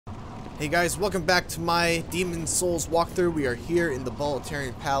Hey guys, welcome back to my Demon Souls walkthrough. We are here in the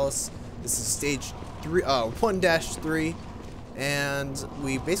Bolitarian Palace. This is stage 1-3, and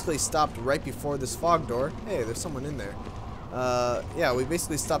we basically stopped right before this fog door. Hey, there's someone in there. Yeah, we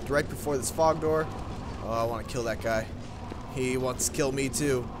basically stopped right before this fog door. Oh, I want to kill that guy. He wants to kill me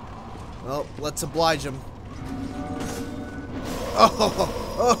too. Well, let's oblige him.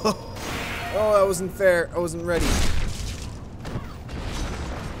 Oh, that wasn't fair. I wasn't ready.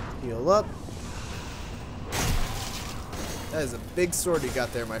 Heal up. That is a big sword you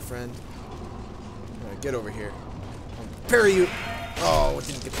got there, my friend. Get over here. I'll parry you. Oh, I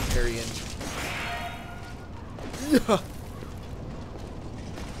didn't get the parry in.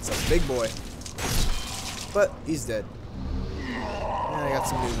 It's a big boy. But he's dead. And I got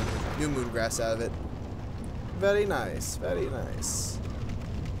some new moon grass out of it. Very nice, very nice.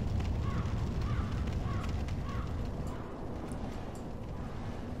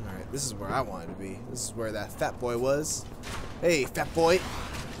 Alright, this is where I wanted to be. This is where that fat boy was. Hey, fat boy.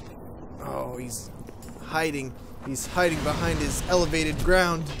 Oh, he's hiding. He's hiding behind his elevated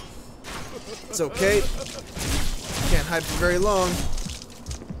ground. It's okay. Can't hide for very long.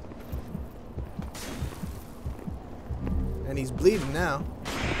 And he's bleeding now.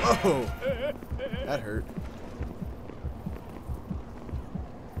 Whoa! That hurt.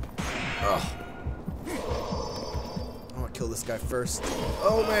 Oh. I want to kill this guy first.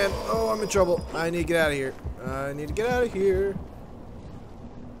 Oh man! Oh, I'm in trouble. I need to get out of here. I need to get out of here.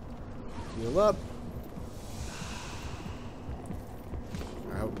 Heal up.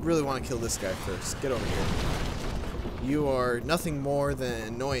 I really want to kill this guy first. Get over here. You are nothing more than an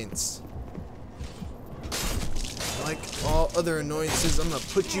annoyance. Like all other annoyances, I'm gonna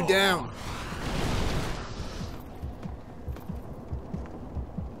put you down.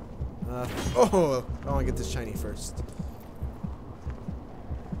 Oh, I want to get this shiny first.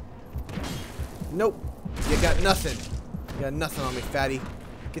 Nope. You got nothing. You got nothing on me, fatty.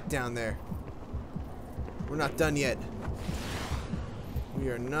 Get down there. We're not done yet. We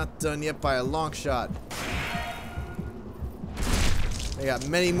are not done yet by a long shot. I got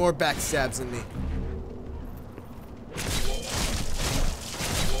many more backstabs in me.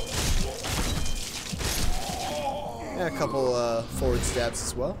 And a couple forward stabs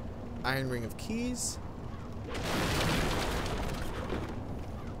as well. Iron Ring of Keys.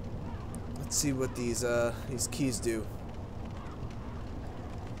 Let's see what these keys do.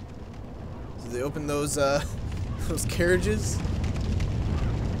 Do they open those those carriages?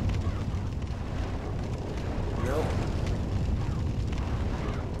 Nope.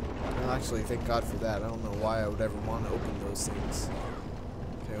 Well, actually, thank God for that. I don't know why I would ever want to open those things.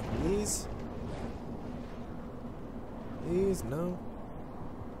 Okay, open these. These, no.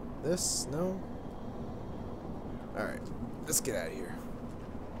 This, no. Alright, let's get out of here.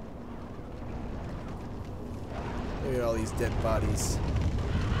 Look at all these dead bodies.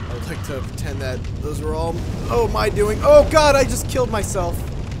 I would like to pretend that those were all, oh, my doing. Oh God, I just killed myself.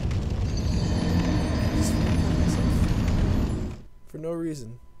 For no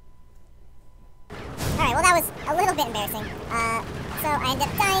reason. Alright, well that was a little bit embarrassing. So I ended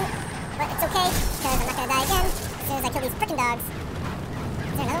up dying, but it's okay, because I'm not gonna die again as soon as I kill these frickin' dogs.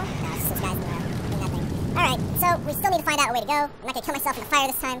 Is there another one? No, it's just those guys in the room. Doing nothing. Alright, so we still need to find out a way to go. I'm not gonna kill myself in the fire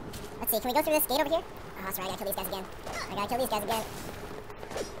this time. Let's see, can we go through this gate over here? Oh, that's right, I gotta kill these guys again. I gotta kill these guys again.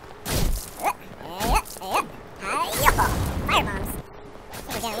 Fire bombs. I think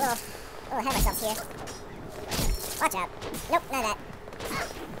we're getting a little ahead of ourselves here. Watch out. Nope, none of that.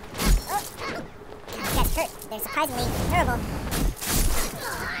 Oh. These guys hurt. They're surprisingly durable.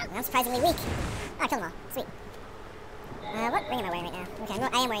 And I'm surprisingly weak. Oh, I killed them all. Sweet. What ring am I wearing right now? Okay, I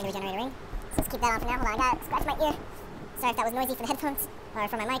am wearing the regenerator ring. So let's keep that on for now. Hold on, I gotta scratch my ear. Sorry if that was noisy for the headphones. Or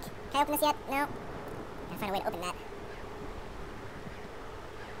for my mic. Can I open this yet? No. Gotta find a way to open that.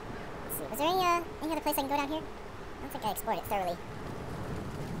 Let's see. Was there any other place I can go down here? I don't think I explored it thoroughly.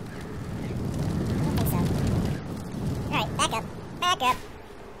 I don't think so. Alright, back up. Back up.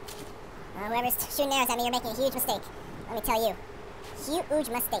 Whoever's shooting arrows at me, you're making a huge mistake. Let me tell you. Huge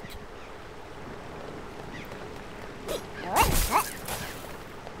mistake. What?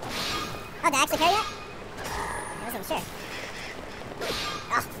 Oh, did I actually parry that? I wasn't even sure.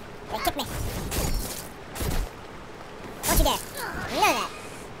 Oh, they kicked me. Don't you dare. You know that.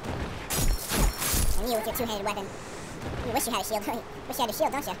 And you with your two-handed weapon. You wish you had a shield. You wish you had a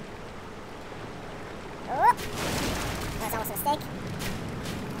shield, don't you? Oh. That was almost a mistake. I'm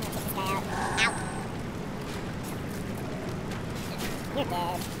gonna take this guy out. Ow. You're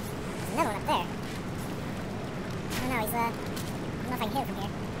dead. There's another one up there. Oh no, he's, I don't know if I can hit him from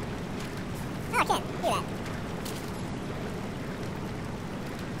here. Oh, I can. Do that.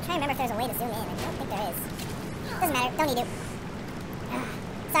 trying to remember if there's a way to zoom in. I don't think there is. Doesn't matter. Don't need to.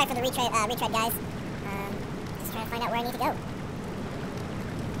 Sorry for the retread, guys. Just trying to find out where I need to go.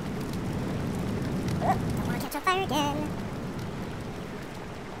 Oh, don't want to catch on fire again.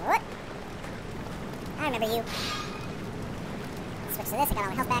 What? I remember you. Switch to this. I got all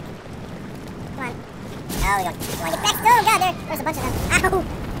my health back. Come on. Oh, you want to get back? Oh, God, there's a bunch of them. Ow!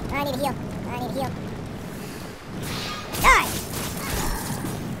 Oh, I need to heal. I need to heal. Die!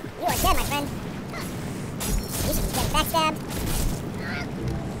 You are dead, my friend. You should be getting backstabbed.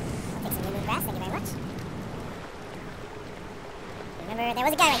 I'll take some new grass, thank you very much. Remember, there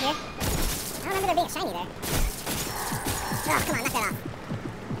was a guy right here. I don't remember there being a shiny there. Oh, come on, knock that off.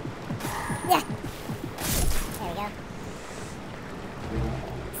 Yeah. There we go.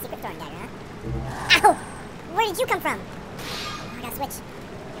 Secret throwing dagger, huh? Ow! Where did you come from? Oh, I gotta switch.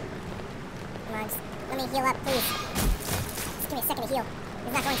 Come on, just let me heal up, please. Just give me a second to heal.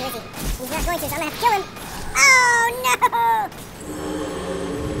 He's not going to, is he? He's not going to, so I'm gonna have to kill him. Oh,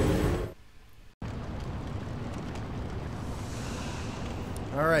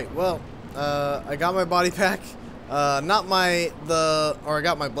 no! Alright, well, I got my body back. I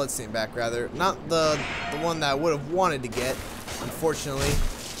got my bloodstain back, rather. Not the one that I would have wanted to get, unfortunately,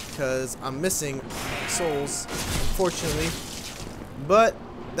 because I'm missing souls, unfortunately. But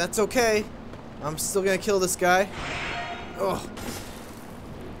that's okay. I'm still gonna kill this guy. Ugh.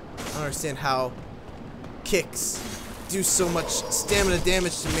 I don't understand how kicks do so much stamina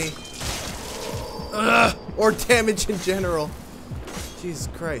damage to me. Ugh. Or damage in general. Jesus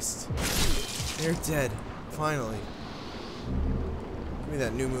Christ. You're dead. Finally. Give me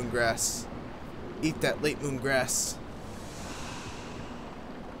that new moon grass. Eat that late moon grass.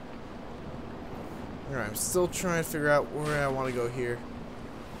 Alright, I'm still trying to figure out where I want to go here.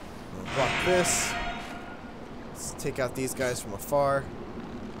 I'm gonna block this. Let's take out these guys from afar.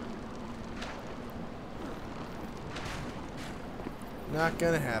 Not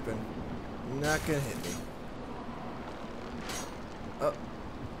gonna happen. Not gonna hit me. Oh.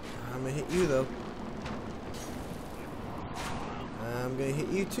 I'm gonna hit you though. I'm gonna hit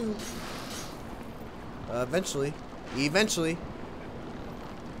you too. Eventually. Eventually.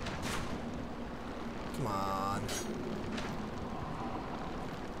 Come on.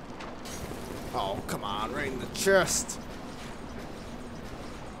 Oh, come on. Right in the chest.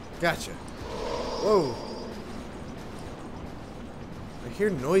 Gotcha. Whoa. I hear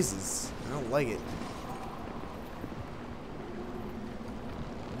noises. I don't like it.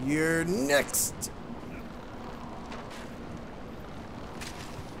 You're next.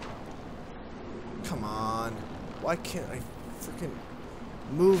 Come on. Why can't I freaking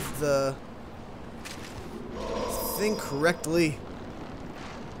move the thing correctly?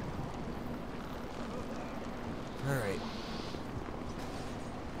 Alright.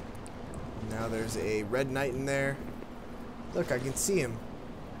 Now there's a red knight in there. Look, I can see him.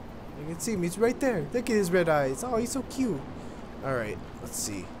 I can see him. He's right there. Look at his red eyes. Oh, he's so cute. Alright, let's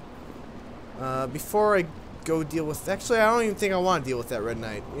see. Before I go deal with... Actually, I don't even think I want to deal with that red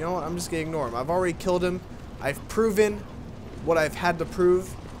knight. You know what? I'm just going to ignore him. I've already killed him. I've proven what I've had to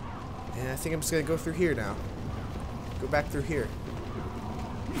prove. And I think I'm just going to go through here now. Go back through here.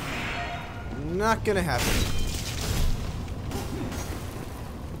 Not going to happen.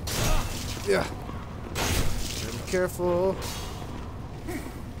 Yeah. Be careful.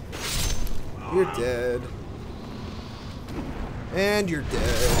 You're dead. And you're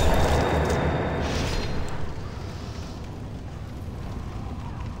dead.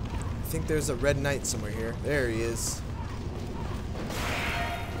 I think there's a red knight somewhere here. There he is.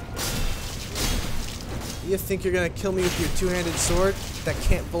 You think you're gonna kill me with your two-handed sword that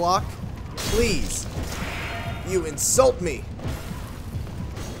can't block? Please. You insult me.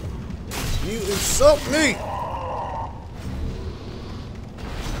 You insult me!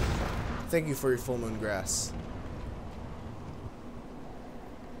 Thank you for your full moon grass.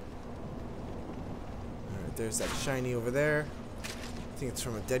 Alright, there's that shiny over there. I think it's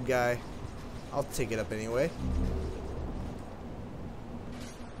from a dead guy. I'll take it up anyway.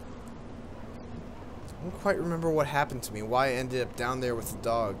 I don't quite remember what happened to me, why I ended up down there with the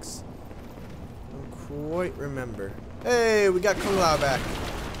dogs. I don't quite remember. Hey, we got Kung Lao back.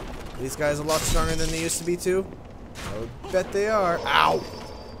 These guys are a lot stronger than they used to be too. I would bet they are. Ow!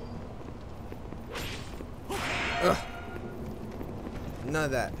 Ugh. None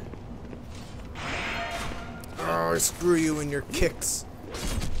of that. Oh, screw you and your kicks.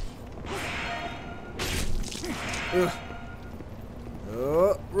 Ugh.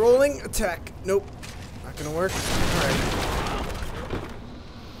 Oh, rolling attack. Nope. Not gonna work. Alright.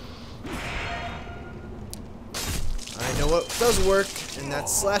 I know what does work, and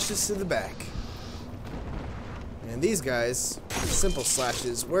that's slashes to the back. And these guys, simple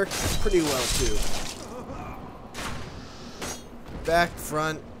slashes, work pretty well too. Back,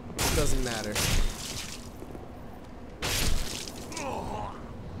 front, doesn't matter.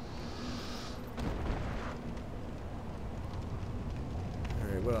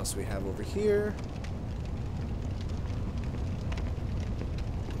 Alright, what else do we have over here?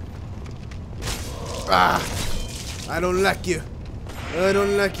 Ah! I don't like you. I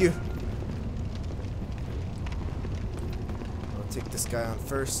don't like you. I'll take this guy on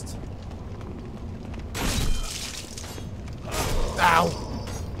first. Ow!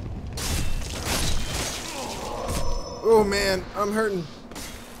 Oh man, I'm hurting.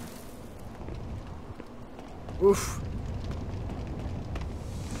 Oof.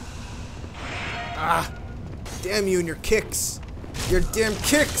 Ah! Damn you and your kicks. Your damn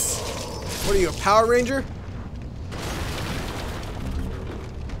kicks! What are you, a Power Ranger?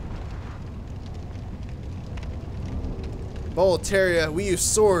 Boletaria, we use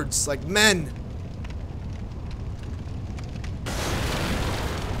swords like men.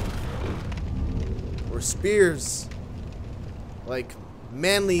 Or spears. Like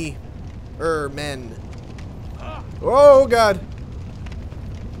manly men. Oh god.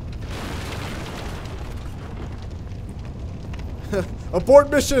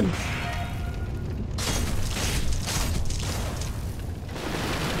 Abort mission.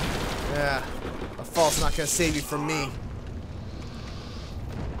 Yeah, a fall's not gonna save you from me.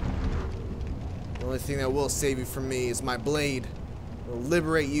 The only thing that will save you from me is my blade. It will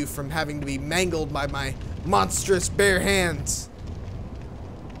liberate you from having to be mangled by my monstrous bare hands.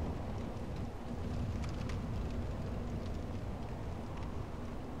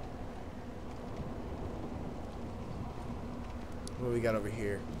 What do we got over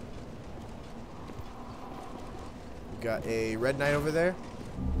here? We got a red knight over there.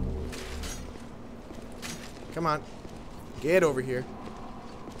 Come on. Get over here.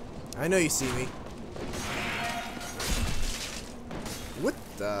 I know you see me. What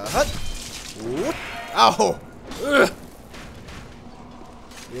the hut? What? Ow! Ugh.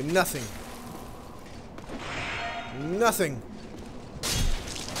 You're nothing. Nothing.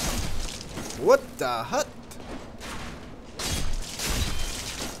 What the hut?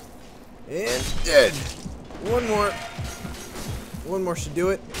 And dead. One more. One more should do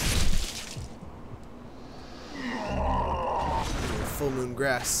it. Full moon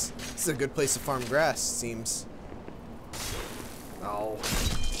grass. This is a good place to farm grass, it seems. No.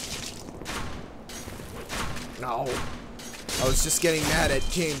 No. I was just getting mad at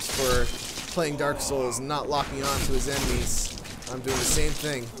James for playing Dark Souls and not locking on to his enemies. I'm doing the same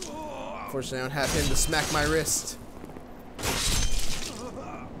thing. Unfortunately, I don't have him to smack my wrist.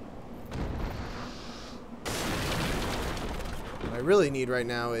 What I really need right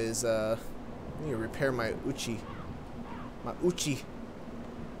now is, I need to repair my Uchi. My Uchi.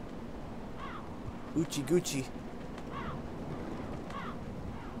 Uchi Gucci.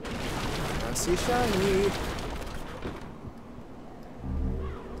 I see shiny.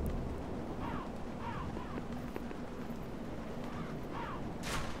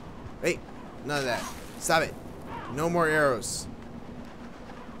 Hey, none of that. Stop it. No more arrows.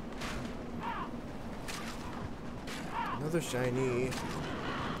 Another shiny.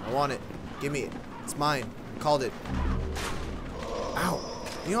 I want it. Give me it. It's mine. I called it. Ow.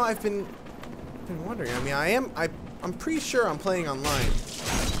 You know, I've been wondering. I mean, I'm pretty sure I'm playing online,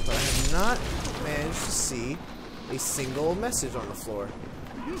 but I have not managed to see a single message on the floor.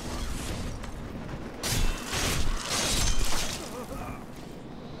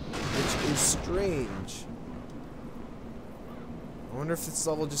 Which is strange. I wonder if this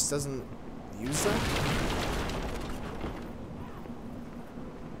level just doesn't use that?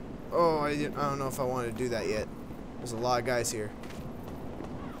 Oh, I don't know if I want to do that yet. There's a lot of guys here.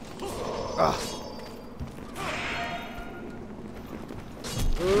 Ugh.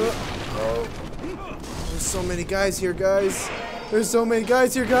 Oh. There's so many guys here, guys. There's so many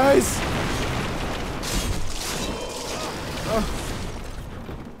guys here, guys. Oh.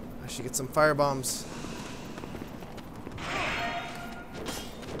 I should get some fire bombs.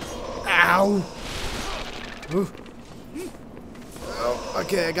 Ow. Ooh. Oh,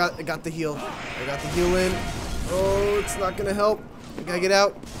 okay, I got the heal. I got the heal in. Oh, it's not gonna help. I gotta get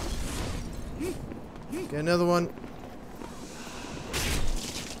out. Get another one.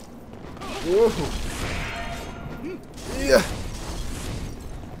 Whoa. Yeah.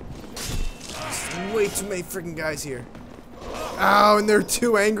 There's way too many freaking guys here. Ow, and they're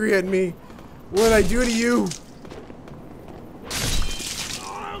too angry at me. What did I do to you?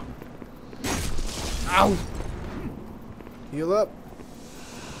 Ow. Heal up.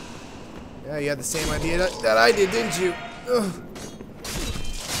 Yeah, you had the same idea that I did, didn't you? Ugh.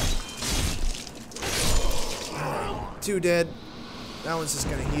 Two dead. That one's just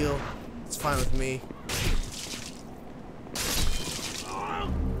gonna heal. It's fine with me.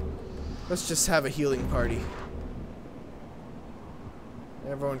 Let's just have a healing party.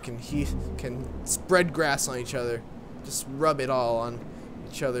 Everyone can spread grass on each other. Just rub it all on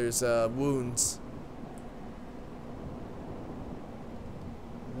each other's wounds.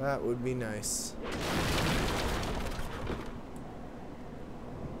 That would be nice.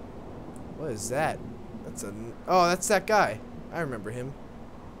 What is that? Oh, that's that guy. I remember him.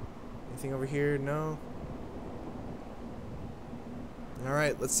 Anything over here? No.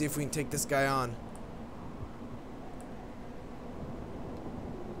 Alright, let's see if we can take this guy on.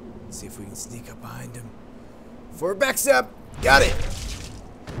 Let's see if we can sneak up behind him. For a backstab! Got it!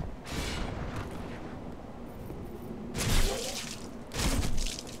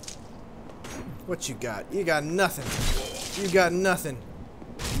 What you got? You got nothing. You got nothing.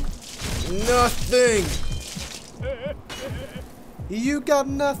 Nothing! You got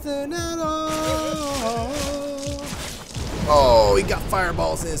nothing at all! Oh, he got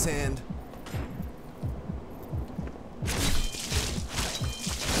fireballs in his hand.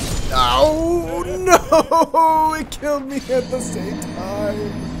 Oh, no! It killed me at the same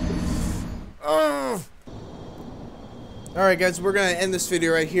time. Oh. Alright guys, we're going to end this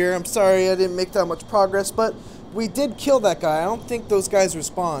video right here. I'm sorry I didn't make that much progress, but we did kill that guy. I don't think those guys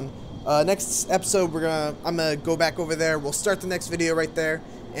respawn. Next episode, I'm going to go back over there. We'll start the next video right there.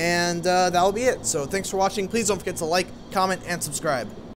 And that'll be it. So thanks for watching. Please don't forget to like, comment, and subscribe.